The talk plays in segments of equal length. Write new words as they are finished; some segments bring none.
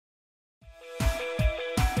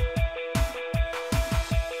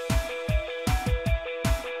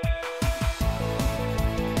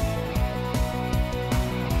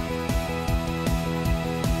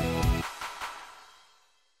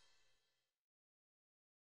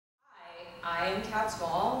I'm Catt,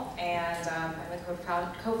 and I'm the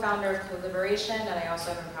co-founder of Code Liberation, and I also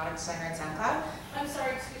am a product designer at SoundCloud. I'm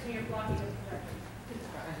sorry, excuse me, you're blocking the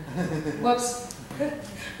projector. Whoops.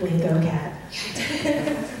 Way to go, Catt.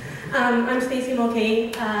 I'm Stacey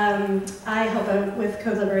Mulcahy. I help out with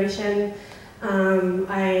Code Liberation.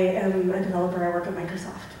 I am a developer. I work at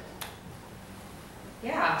Microsoft.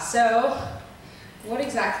 Yeah, so what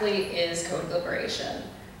exactly is Code Liberation?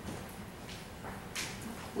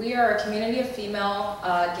 We are a community of female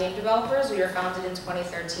game developers. We were founded in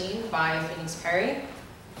 2013 by Phoenix Perry.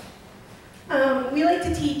 We like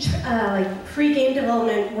to teach like free game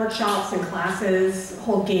development workshops and classes,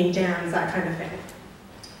 hold game jams, that kind of thing.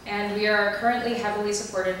 And we are currently heavily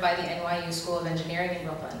supported by the NYU School of Engineering in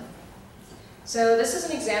Brooklyn. So this is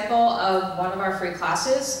an example of one of our free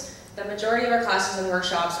classes. The majority of our classes and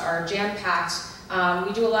workshops are jam-packed.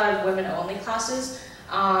 We do a lot of women-only classes.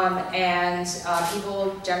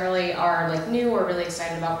 People generally are like new or really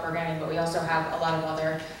excited about programming, but we also have a lot of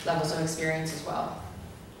other levels of experience as well.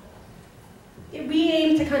 We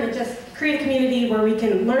aim to kind of just create a community where we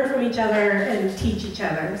can learn from each other and teach each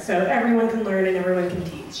other, so everyone can learn and everyone can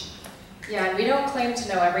teach. Yeah, and we don't claim to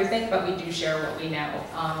know everything, but we do share what we know,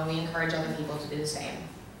 and we encourage other people to do the same.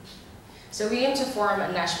 So we aim to form a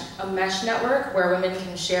mesh network where women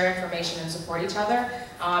can share information and support each other,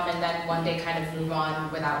 and then one day kind of move on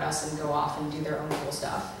without us and go off and do their own cool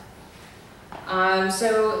stuff.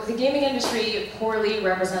 So the gaming industry poorly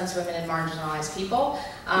represents women and marginalized people,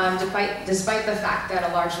 despite the fact that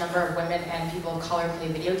a large number of women and people of color play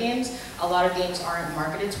video games. A lot of games aren't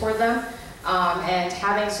marketed toward them, and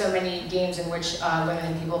having so many games in which women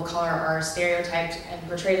and people of color are stereotyped and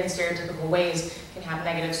portrayed in stereotypical ways can have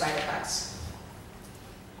negative side effects.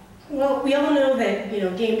 Well, we all know that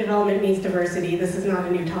game development means diversity. This is not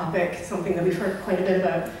a new topic, something that we've heard quite a bit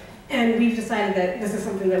about. And we've decided that this is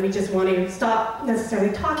something that we just want to stop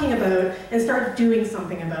necessarily talking about and start doing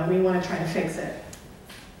something about. We want to try to fix it.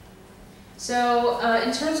 So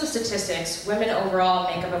in terms of statistics, women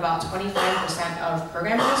overall make up about 25% of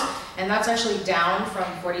programmers, and that's actually down from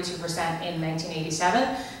 42% in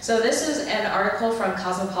 1987. So this is an article from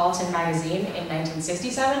Cosmopolitan magazine in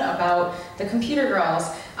 1967 about the computer girls,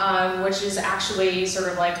 which is actually sort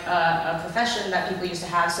of like a profession that people used to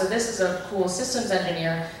have. So this is a cool systems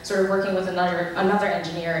engineer sort of working with another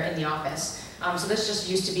engineer in the office. So this just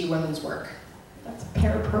used to be women's work. That's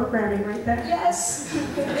pair programming right there. Yes.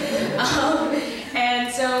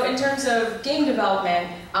 And so in terms of game development,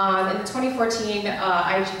 in the 2014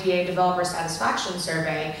 IGDA Developer Satisfaction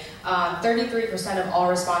Survey, 33% of all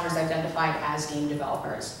responders identified as game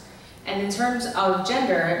developers. And in terms of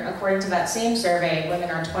gender, according to that same survey, women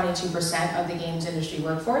are 22% of the games industry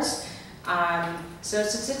workforce. So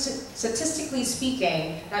statistically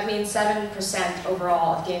speaking, that means 7%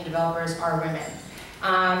 overall of game developers are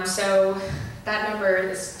women. So that number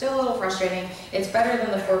is still a little frustrating. It's better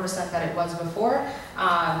than the 4% that it was before,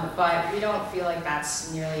 but we don't feel like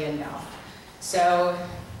that's nearly enough. So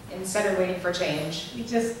instead of waiting for change, we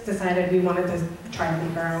just decided we wanted to try to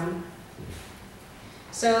make our own.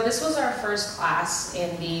 So this was our first class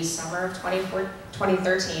in the summer of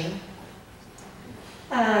 2013.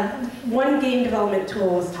 One game development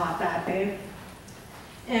tool was taught that day.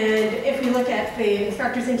 And if we look at the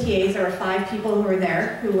instructors and TAs, there were 5 people who were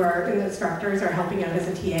there who are the instructors or helping out as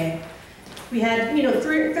a TA. We had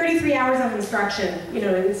 33 hours of instruction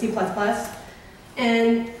in C++,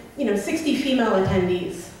 and 60 female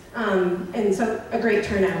attendees. And so a great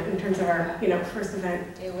turnout in terms of our first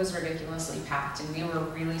event. It was ridiculously packed, and we were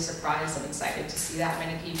really surprised and excited to see that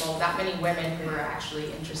many people, that many women who were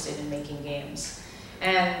actually interested in making games.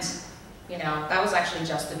 And that was actually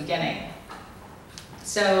just the beginning.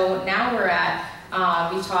 So now we're at,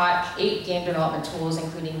 we've taught 8 game development tools,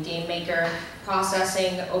 including Game Maker,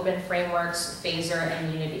 Processing, Open Frameworks, Phaser,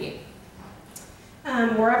 and Unity.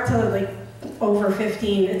 We're up to like over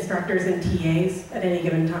 15 instructors and TAs at any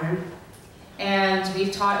given time. And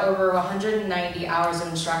we've taught over 190 hours of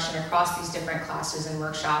instruction across these different classes and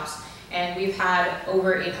workshops. And we've had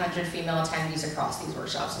over 800 female attendees across these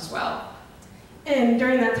workshops as well. And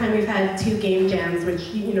during that time, we've had 2 game jams, which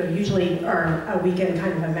usually are a weekend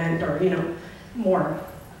kind of event, or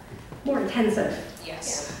more intensive.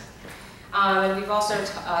 Yes. Yeah. And we've also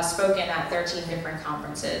spoken at 13 different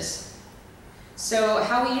conferences. So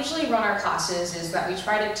how we usually run our classes is that we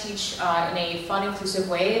try to teach in a fun, inclusive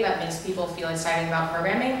way that makes people feel excited about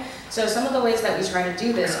programming. So some of the ways that we try to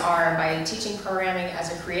do this are by teaching programming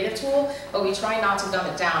as a creative tool, but we try not to dumb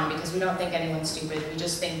it down because we don't think anyone's stupid. We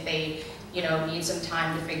just think they need some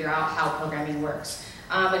time to figure out how programming works.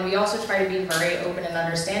 And we also try to be very open and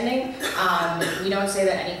understanding. We don't say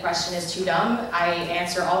that any question is too dumb. I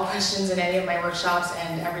answer all questions in any of my workshops,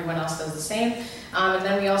 and everyone else does the same. And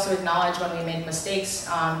then we also acknowledge when we make mistakes,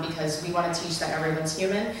 because we want to teach that everyone's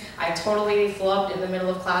human. I totally flubbed in the middle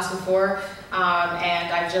of class before,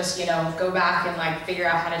 and I just, go back and like figure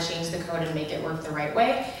out how to change the code and make it work the right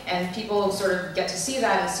way. And people sort of get to see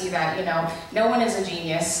that and see that, no one is a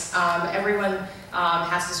genius. Everyone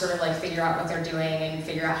has to sort of like figure out what they're doing and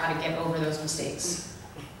figure out how to get over those mistakes.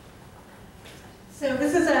 So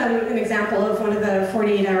this is an example of one of the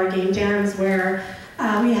 48-hour game jams where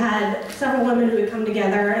we had several women who would come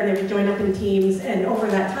together and they would join up in teams, and over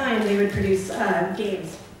that time they would produce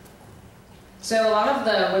games. So a lot of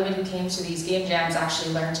the women who came to these game jams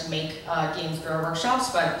actually learned to make games through our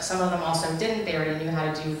workshops, but some of them also didn't. They already knew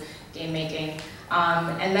how to do game making.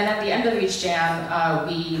 And then at the end of each jam,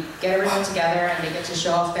 we get everyone together and they get to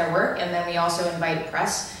show off their work, and then we also invite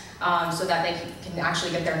press so that they can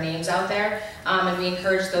actually get their names out there. And we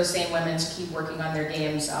encourage those same women to keep working on their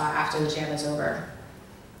games after the jam is over.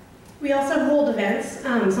 We also hold events,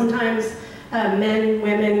 sometimes men,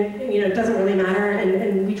 women, it doesn't really matter,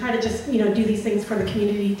 and we try to just, do these things for the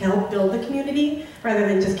community to help build the community, rather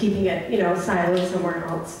than just keeping it, siloed somewhere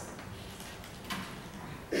else.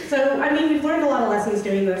 So, we've learned a lot of lessons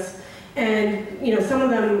doing this, and, some of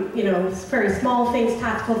them, very small things,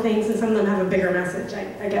 tactical things, and some of them have a bigger message,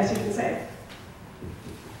 I guess you can say.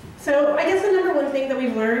 So I guess the number one thing that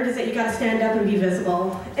we've learned is that you gotta stand up and be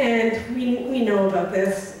visible, and we know about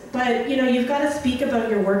this. But you've got to speak about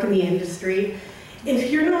your work in the industry.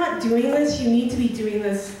 If you're not doing this, you need to be doing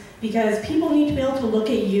this because people need to be able to look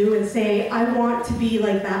at you and say, I want to be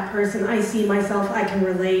like that person, I see myself, I can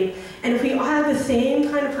relate. And if we have the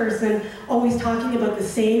same kind of person always talking about the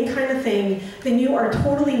same kind of thing, then you are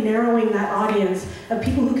totally narrowing that audience of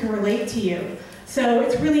people who can relate to you. So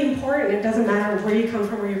it's really important, it doesn't matter where you come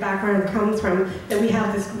from, where your background comes from, that we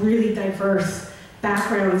have this really diverse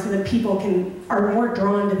background so that people are more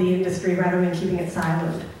drawn to the industry rather than keeping it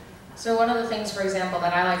siloed. So one of the things, for example,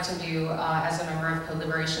 that I like to do as a member of Code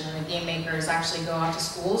Liberation and a game maker is actually go out to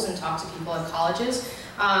schools and talk to people at colleges.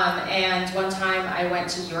 And one time I went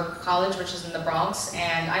to York College, which is in the Bronx,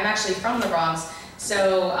 and I'm actually from the Bronx.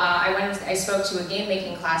 So I spoke to a game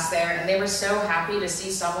making class there, and they were so happy to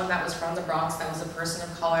see someone that was from the Bronx, that was a person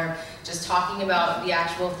of color, just talking about the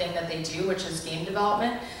actual thing that they do, which is game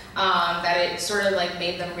development. That it sort of like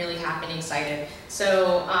made them really happy and excited.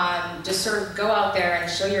 So just sort of go out there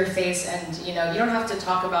and show your face, and you don't have to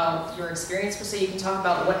talk about your experience per se, you can talk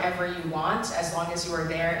about whatever you want as long as you are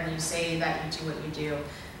there and you say that you do what you do.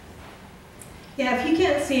 Yeah, if you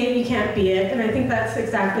can't see it, you can't be it, and I think that's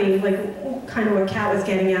exactly like kind of what Catt was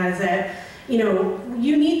getting at, is that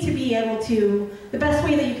you need to be able to, the best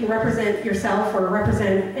way that you can represent yourself or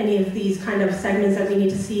represent any of these kind of segments that we need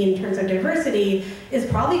to see in terms of diversity is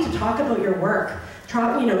probably to talk about your work.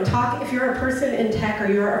 Talk, if you're a person in tech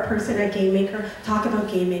or you're a person at Game Maker, talk about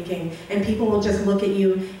game making, and people will just look at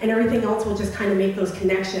you, and everything else will just kind of make those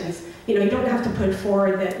connections. You don't have to put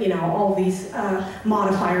forward that, all these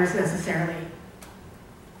modifiers necessarily.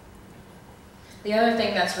 The other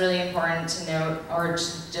thing that's really important to note, or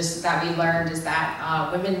just that we learned, is that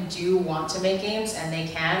women do want to make games, and they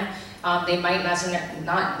can. They might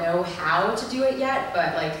not know how to do it yet,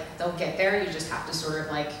 but they'll get there. You just have to sort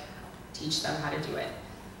of teach them how to do it.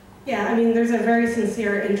 Yeah, there's a very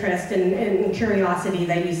sincere interest and curiosity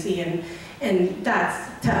that you see, and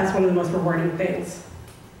that's, to us, one of the most rewarding things.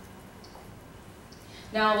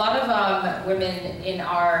 Now, a lot of women in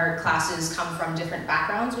our classes come from different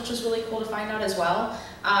backgrounds, which is really cool to find out as well.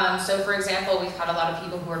 So for example, we've had a lot of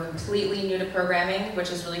people who are completely new to programming,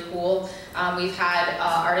 which is really cool. We've had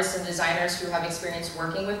artists and designers who have experience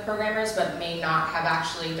working with programmers, but may not have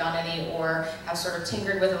actually done any, or have sort of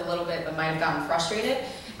tinkered with it a little bit, but might have gotten frustrated.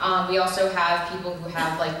 We also have people who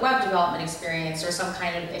have web development experience or some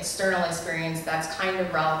kind of external experience that's kind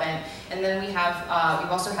of relevant. And then we've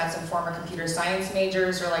also had some former computer science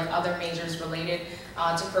majors or other majors related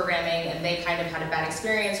to programming, and they kind of had a bad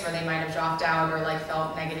experience where they might have dropped out or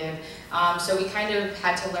felt negative. So we kind of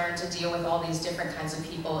had to learn to deal with all these different kinds of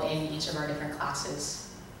people in each of our different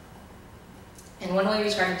classes. And one way we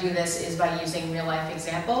try to do this is by using real life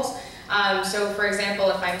examples. So for example,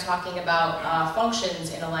 if I'm talking about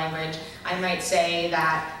functions in a language, I might say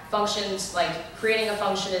that functions, creating a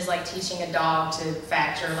function is like teaching a dog to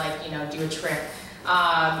fetch or do a trick.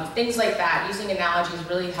 Things like that. Using analogies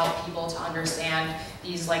really help people to understand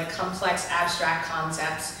these complex abstract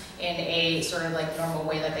concepts in a sort of normal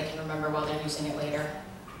way that they can remember while they're using it later.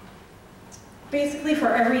 basically for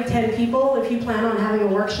every 10 people, if you plan on having a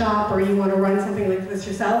workshop or you want to run something like this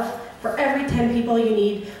yourself, for every 10 people you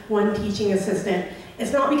need one teaching assistant.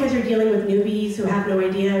 It's not because you're dealing with newbies who have no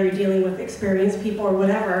idea, or you're dealing with experienced people or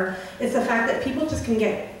whatever. It's the fact that people just can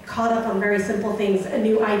get caught up on very simple things, a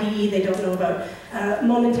new IDE they don't know about,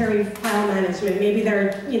 momentary file management. Maybe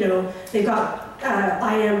they're, they've got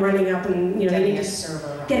IAM running up and, they need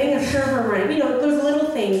to getting a server running, those little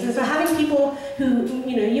things. And so having people who,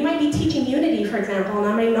 you might be teaching Unity, for example, and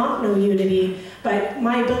I might not know Unity, but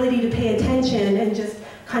my ability to pay attention and just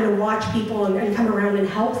kind of watch people and come around and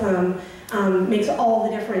help them makes all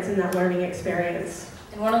the difference in that learning experience.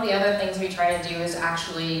 And one of the other things we try to do is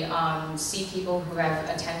actually see people who have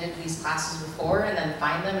attended these classes before and then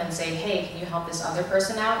find them and say, hey, can you help this other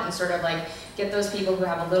person out? And sort of like get those people who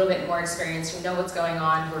have a little bit more experience, who know what's going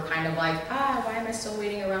on, who are kind of like, why am I still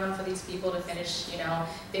waiting around for these people to finish,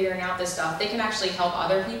 figuring out this stuff? They can actually help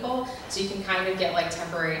other people, so you can kind of get like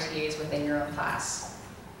temporary TAs within your own class.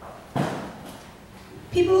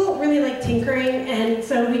 People really like tinkering, and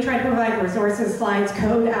so we try to provide resources, slides,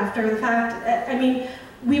 code after the fact. I mean,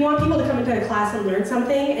 we want people to come into a class and learn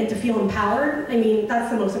something and to feel empowered. I mean,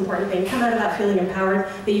 that's the most important thing. Come out of that feeling empowered,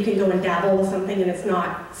 that you can go and dabble with something and it's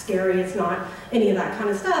not scary, it's not any of that kind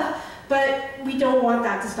of stuff. But we don't want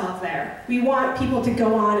that to stop there. We want people to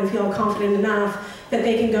go on and feel confident enough that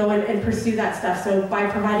they can go and pursue that stuff. So by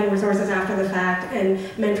providing resources after the fact and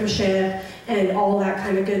mentorship and all that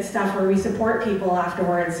kind of good stuff where we support people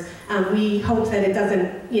afterwards, we hope that it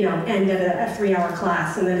doesn't end at a 3-hour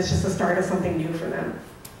class and that it's just the start of something new for them.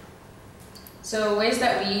 So ways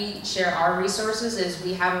that we share our resources is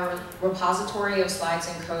we have a repository of slides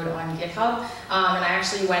and code on GitHub, and I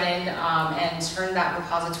actually went in and turned that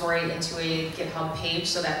repository into a GitHub page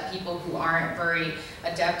so that people who aren't very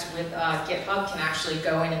adept with GitHub can actually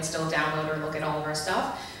go in and still download or look at all of our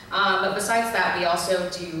stuff. But besides that, we also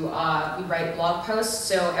do, we write blog posts.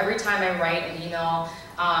 So every time I write an email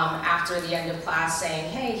after the end of class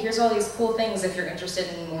saying, hey, here's all these cool things if you're interested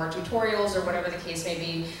in more tutorials or whatever the case may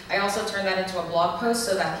be, I also turn that into a blog post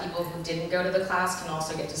so that people who didn't go to the class can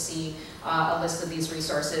also get to see a list of these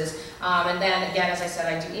resources. And then again, as I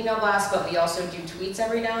said, I do email blasts, but we also do tweets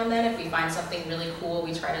every now and then. If we find something really cool,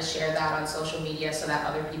 we try to share that on social media so that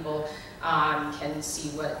other people can see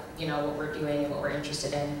what we're doing and what we're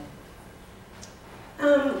interested in.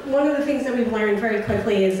 One of the things that we've learned very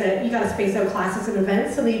quickly is that you got to space out classes and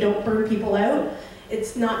events so that you don't burn people out.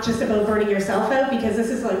 It's not just about burning yourself out, because this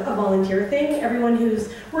is like a volunteer thing. Everyone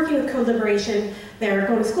who's working with Code Liberation, they're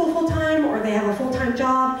going to school full-time or they have a full-time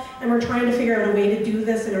job, and we're trying to figure out a way to do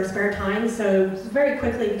this in our spare time. So very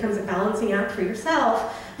quickly it becomes a balancing act for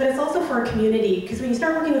yourself, but it's also for a community, because when you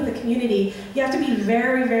start working with the community, you have to be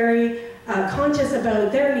very, very conscious about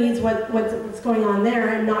their needs, what's going on there,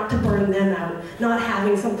 and not to burn them out. Not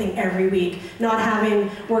having something every week, not having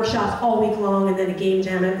workshops all week long and then a game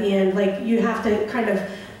jam at the end. Like, you have to kind of,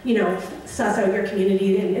 suss out your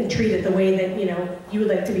community and treat it the way that, you would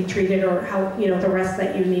like to be treated, or how, the rest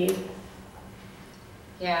that you need.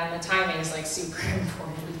 Yeah, and the timing is like super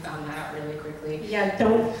important. We found that out really quickly. Yeah,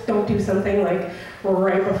 don't do something like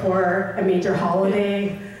right before a major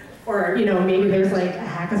holiday. Or, maybe there's like a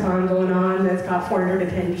hackathon going on that's got 400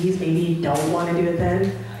 attendees. Maybe you don't want to do it then.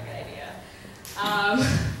 Not a good idea.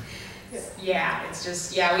 Yeah, it's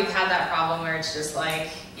just, we've had that problem where it's just like,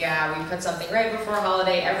 we put something right before a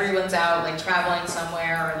holiday, everyone's out, like, traveling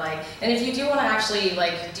somewhere, or like, and if you do want to actually,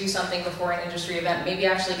 like, do something before an industry event, maybe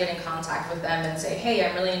actually get in contact with them and say, hey,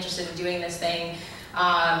 I'm really interested in doing this thing.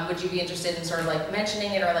 Would you be interested in sort of like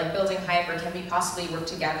mentioning it or like building hype, or can we possibly work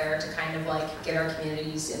together to kind of like get our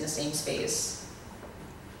communities in the same space?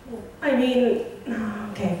 I mean,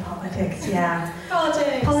 okay, politics, yeah.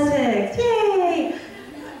 Politics! Politics, yay!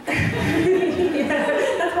 Yeah,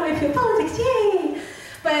 that's how I feel, politics, yay!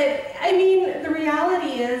 But, I mean, the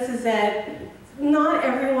reality is that not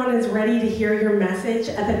everyone is ready to hear your message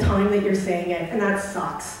at the time that you're saying it, and that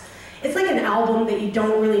sucks. It's like an album that you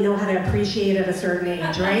don't really know how to appreciate at a certain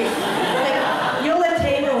age, right? Like, Yola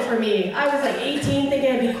Tango for me. I was like 18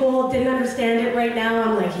 thinking it'd be cool, didn't understand it. Right now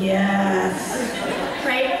I'm like, yes.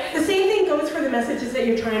 Right? The same thing goes for the messages that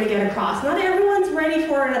you're trying to get across. Not everyone's ready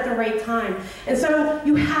for it at the right time. And so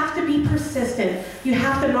you have to be persistent. You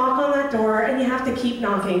have to knock on that door, and you have to keep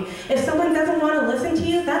knocking. If someone doesn't want to listen to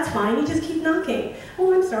you, that's fine. You just keep knocking.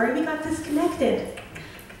 Oh, I'm sorry, we got disconnected.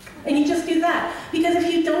 And you just do that. Because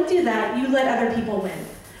if you don't do that, you let other people win,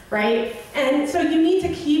 right? And so you need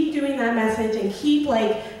to keep doing that message and keep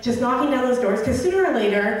like just knocking down those doors, because sooner or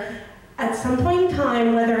later, at some point in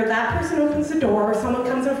time, whether that person opens the door or someone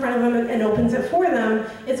comes up front of them and opens it for them,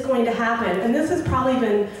 it's going to happen. And this has probably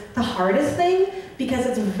been the hardest thing because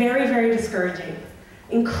it's very, very discouraging.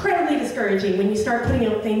 Incredibly discouraging when you start putting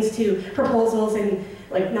out things to proposals and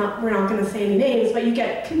like we're not going to say any names, but you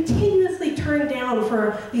get continuously turned down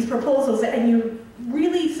for these proposals and you're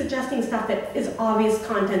really suggesting stuff that is obvious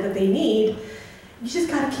content that they need. You just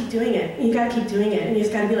got to keep doing it. You got to keep doing it, and you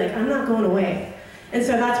just got to be like, I'm not going away. And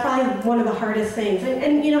so that's probably one of the hardest things.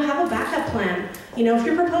 And you know, have a backup plan. You know, if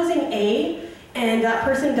you're proposing A and that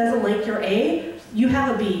person doesn't like your A, you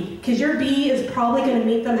have a B, because your B is probably going to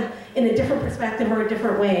meet them in a different perspective or a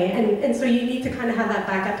different way. And so you need to kind of have that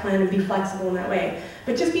backup plan and be flexible in that way.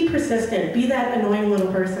 But just be persistent. Be that annoying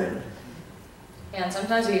little person. And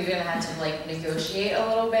sometimes we even had to like negotiate a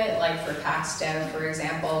little bit, like for PAX Dev, for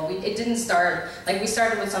example. It didn't start, like we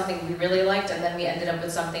started with something we really liked and then we ended up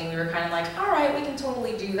with something we were kind of like, all right, we can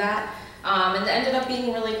totally do that. And it ended up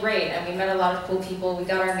being really great, and we met a lot of cool people. We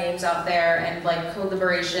got our names out there, and like Code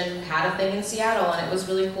Liberation had a thing in Seattle, and it was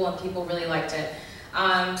really cool, and people really liked it.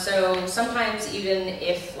 So sometimes even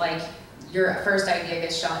if like your first idea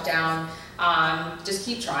gets shot down, just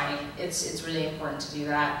keep trying. It's really important to do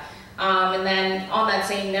that. And then on that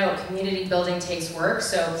same note, community building takes work,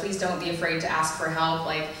 so please don't be afraid to ask for help.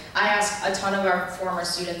 Like, I ask a ton of our former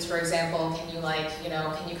students, for example, can you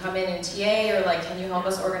can you come in and TA, or like, can you help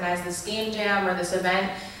us organize this game jam or this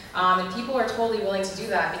event? And people are totally willing to do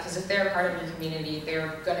that, because if they're a part of your community,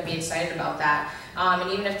 they're going to be excited about that.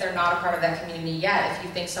 And even if they're not a part of that community yet, if you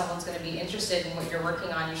think someone's going to be interested in what you're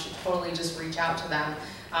working on, you should totally just reach out to them.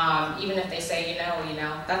 Even if they say,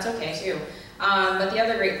 that's okay too. But the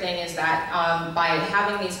other great thing is that by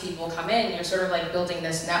having these people come in, you're sort of like building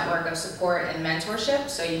this network of support and mentorship,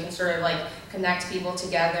 so you can sort of like connect people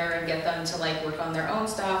together and get them to like work on their own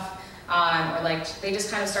stuff, or like they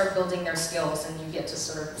just kind of start building their skills, and you get to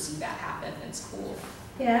sort of see that happen. It's cool.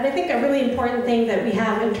 Yeah, and I think a really important thing that we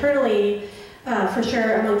have internally, for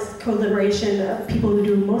sure amongst Code Liberation, people who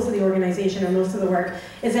do most of the organization or most of the work,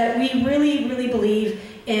 is that we really, really believe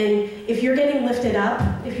in, if you're getting lifted up,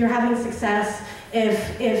 if you're having success,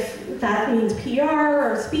 if that means PR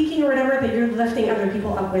or speaking or whatever, that you're lifting other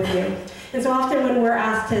people up with you. And so often when we're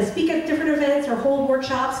asked to speak at different events or hold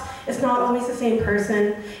workshops, it's not always the same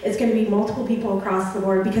person. It's going to be multiple people across the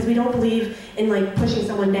board, because we don't believe in like pushing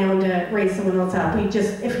someone down to raise someone else up. We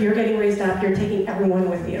just, if you're getting raised up, you're taking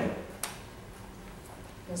everyone with you.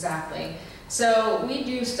 Exactly. So we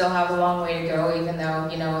do still have a long way to go, even though,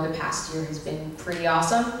 the past year has been pretty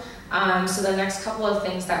awesome. So the next couple of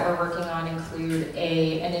things that we're working on include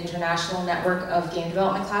an international network of game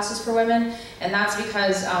development classes for women. And that's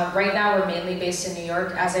because right now we're mainly based in New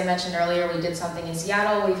York. As I mentioned earlier, we did something in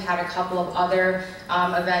Seattle. We've had a couple of other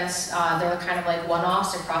events. They're kind of like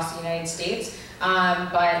one-offs across the United States.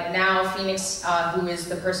 But now Phoenix, who is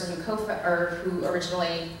the person who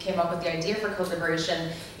originally came up with the idea for Code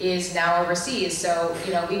Liberation, is now overseas. So,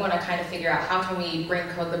 we want to kind of figure out how can we bring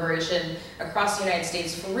Code Liberation across the United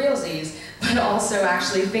States for realsies, but also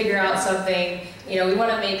actually figure out something, we want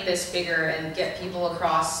to make this bigger and get people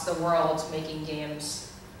across the world making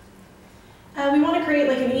games. We want to create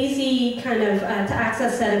like an easy kind of to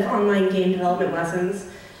access set of online game development lessons.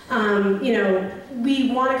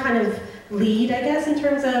 We want to kind of lead, I guess, in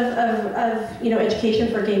terms of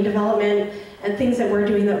education for game development and things that we're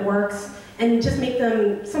doing that works, and just make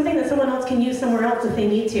them something that someone else can use somewhere else if they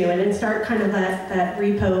need to, and then start kind of that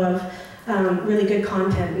repo of really good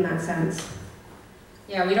content in that sense.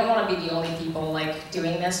 Yeah, we don't want to be the only people like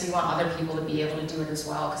doing this. We want other people to be able to do it as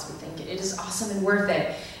well, because we think it is awesome and worth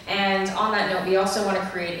it. And on that note, we also want to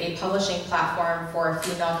create a publishing platform for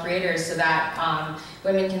female creators, so that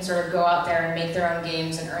women can sort of go out there and make their own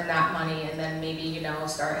games and earn that money, and then maybe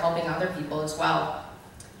start helping other people as well.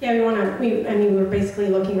 Yeah, we're basically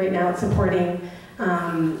looking right now at supporting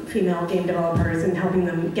female game developers and helping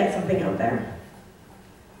them get something out there.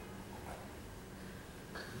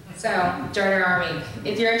 So, join our army.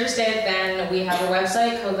 If you're interested, then we have a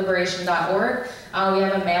website, codeliberation.org. We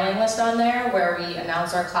have a mailing list on there where we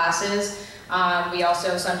announce our classes. We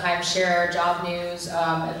also sometimes share job news,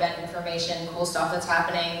 event information, cool stuff that's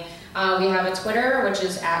happening. We have a Twitter, which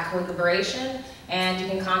is @codeliberation, and you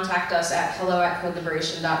can contact us at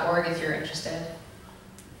hello@codeliberation.org if you're interested.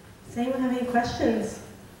 Does anyone have any questions?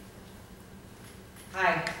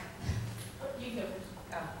 Hi. You go first.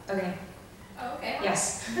 Oh, okay. Oh, okay.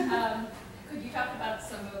 Yes. Could you talk about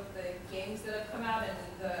some of the games that have come out and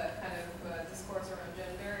the kind of discourse around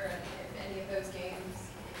gender, and if any of those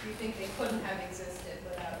games you think they couldn't have existed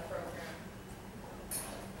without a program?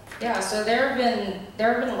 Yeah, so there have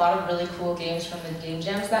been a lot of really cool games from the game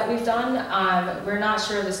jams that we've done. We're not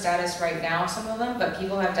sure of the status right now of some of them, but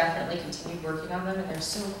people have definitely continued working on them, and they're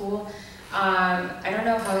so cool. I don't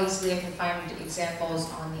know how easily I can find examples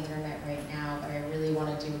on the internet right now, but I really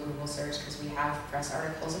want to do a Google search because we have press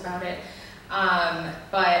articles about it.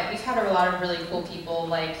 But we've had a lot of really cool people,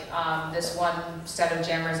 like this one set of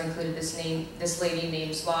jammers included this lady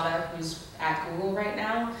named Slada, who's at Google right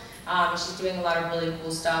now. She's doing a lot of really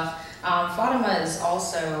cool stuff. Fatima is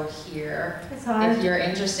also here. If you're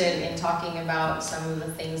interested in talking about some of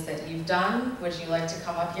the things that you've done, would you like to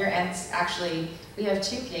come up here? And actually, we have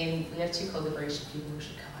two collaboration people who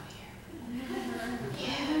should come up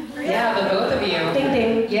here. Yeah, the both of you. Ding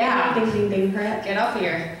ding. Yeah. Ding ding ding. Correct. Get up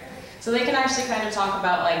here. So they can actually kind of talk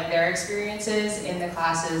about like their experiences in the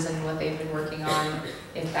classes and what they've been working on,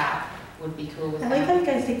 if that would be cool with I them. like how you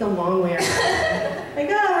guys take the long way around. Like,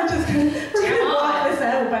 oh, we're gonna walk this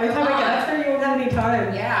out. By the time I get up there, you won't have any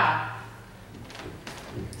time. Yeah.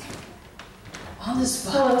 On the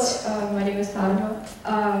spot. Hello, my name is Fatima.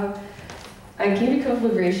 I came to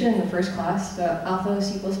collaboration in the first class, the Alpha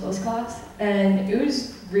C++ class, and it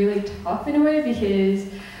was really tough in a way because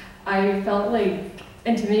I felt like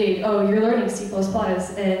intimidated. Oh, you're learning C++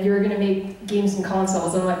 and you're gonna make games and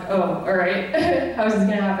consoles. I'm like, oh, all right, how's this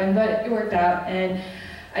gonna happen? But it worked out, and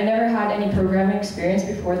I never had any programming experience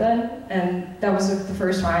before then, and that was like the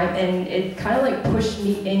first time, and it kind of like pushed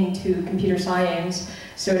me into computer science.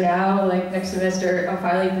 So now, like next semester, I'm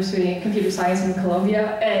finally pursuing computer science in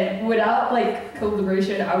Columbia, and without like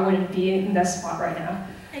collaboration, I wouldn't be in that spot right now.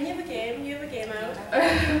 And you have a game out.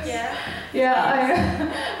 Yeah. Yeah,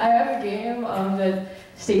 I have a game that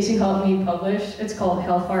Stacey helped me publish. It's called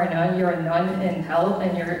Hellfire Nun. You're a nun in hell,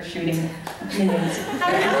 and you're shooting minions.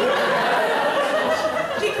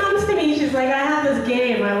 She comes to me, she's like, I have this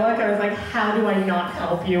game. I was like, how do I not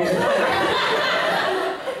help you?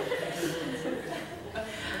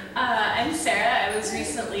 I'm Sarah. I was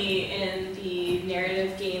recently in the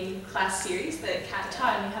narrative game class series that Catt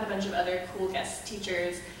taught, and we had a bunch of other cool guest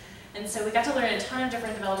teachers. And so we got to learn a ton of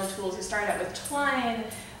different development tools. We started out with Twine,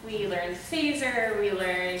 we learned Phaser, we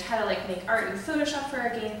learned how to like make art in Photoshop for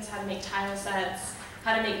our games, how to make tile sets,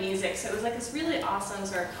 how to make music. So it was like this really awesome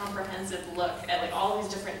sort of comprehensive look at like all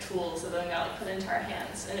these different tools that then got like put into our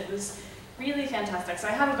hands. And it was really fantastic. So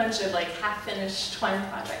I have a bunch of like half-finished Twine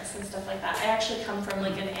projects and stuff like that. I actually come from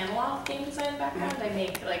like an analog game design background. I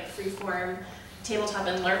make like freeform tabletop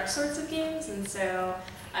and LARP sorts of games, and so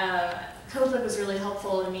CodeLib was really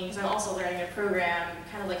helpful to me because I'm also learning a program,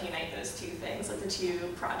 kind of like unite those two things, like the two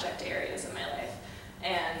project areas in my life.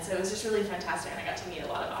 And so it was just really fantastic, and I got to meet a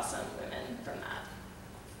lot of awesome women from that.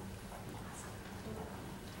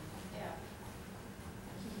 Yeah.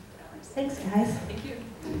 Thanks, guys. Thank you.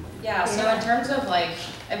 Yeah, so in terms of like,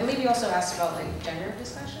 I believe you also asked about like gender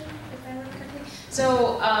discussion, if I remember correctly.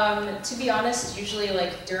 So to be honest, usually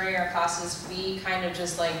like during our classes, we kind of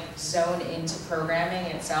just like zone into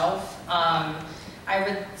programming itself. I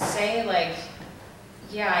would say like,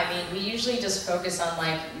 yeah, I mean, we usually just focus on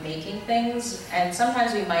like making things, and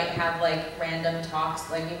sometimes we might have like random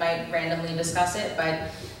talks, like we might randomly discuss it,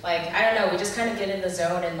 but like, I don't know, we just kind of get in the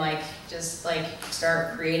zone and like, just like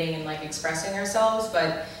start creating and like expressing ourselves,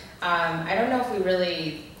 but I don't know if we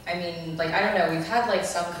really, I mean, like, I don't know, we've had like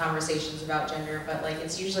some conversations about gender, but like,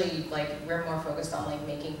 it's usually like, we're more focused on like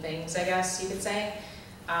making things, I guess you could say,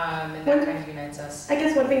 and that kind of unites us. I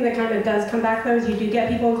guess one thing that kind of does come back though is you do get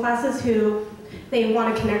people in classes who they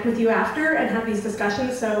want to connect with you after and have these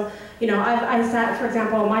discussions. So, you know, I sat, for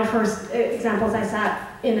example, my first examples, I sat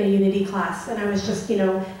in a Unity class and I was just, you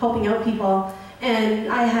know, helping out people. And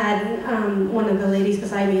I had one of the ladies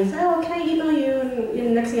beside me and said, oh, can I email you?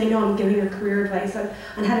 And next thing I know, I'm giving her career advice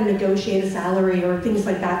on how to negotiate a salary or things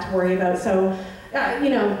like that to worry about. So, you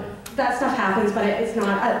know, that stuff happens, but it's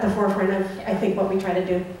not at the forefront of, I think, what we try to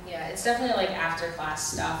do. Yeah, it's definitely like after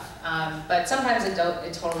class stuff, but sometimes it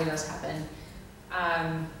totally does happen.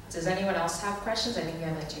 Does anyone else have questions? I think we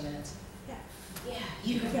have like 2 minutes. Yeah. Yeah,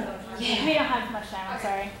 you. Yeah. We don't have much time, I'm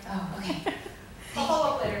sorry. Oh, okay. I'll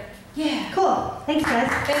follow up later. Yeah. Cool. Thanks, guys.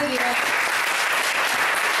 Thank you.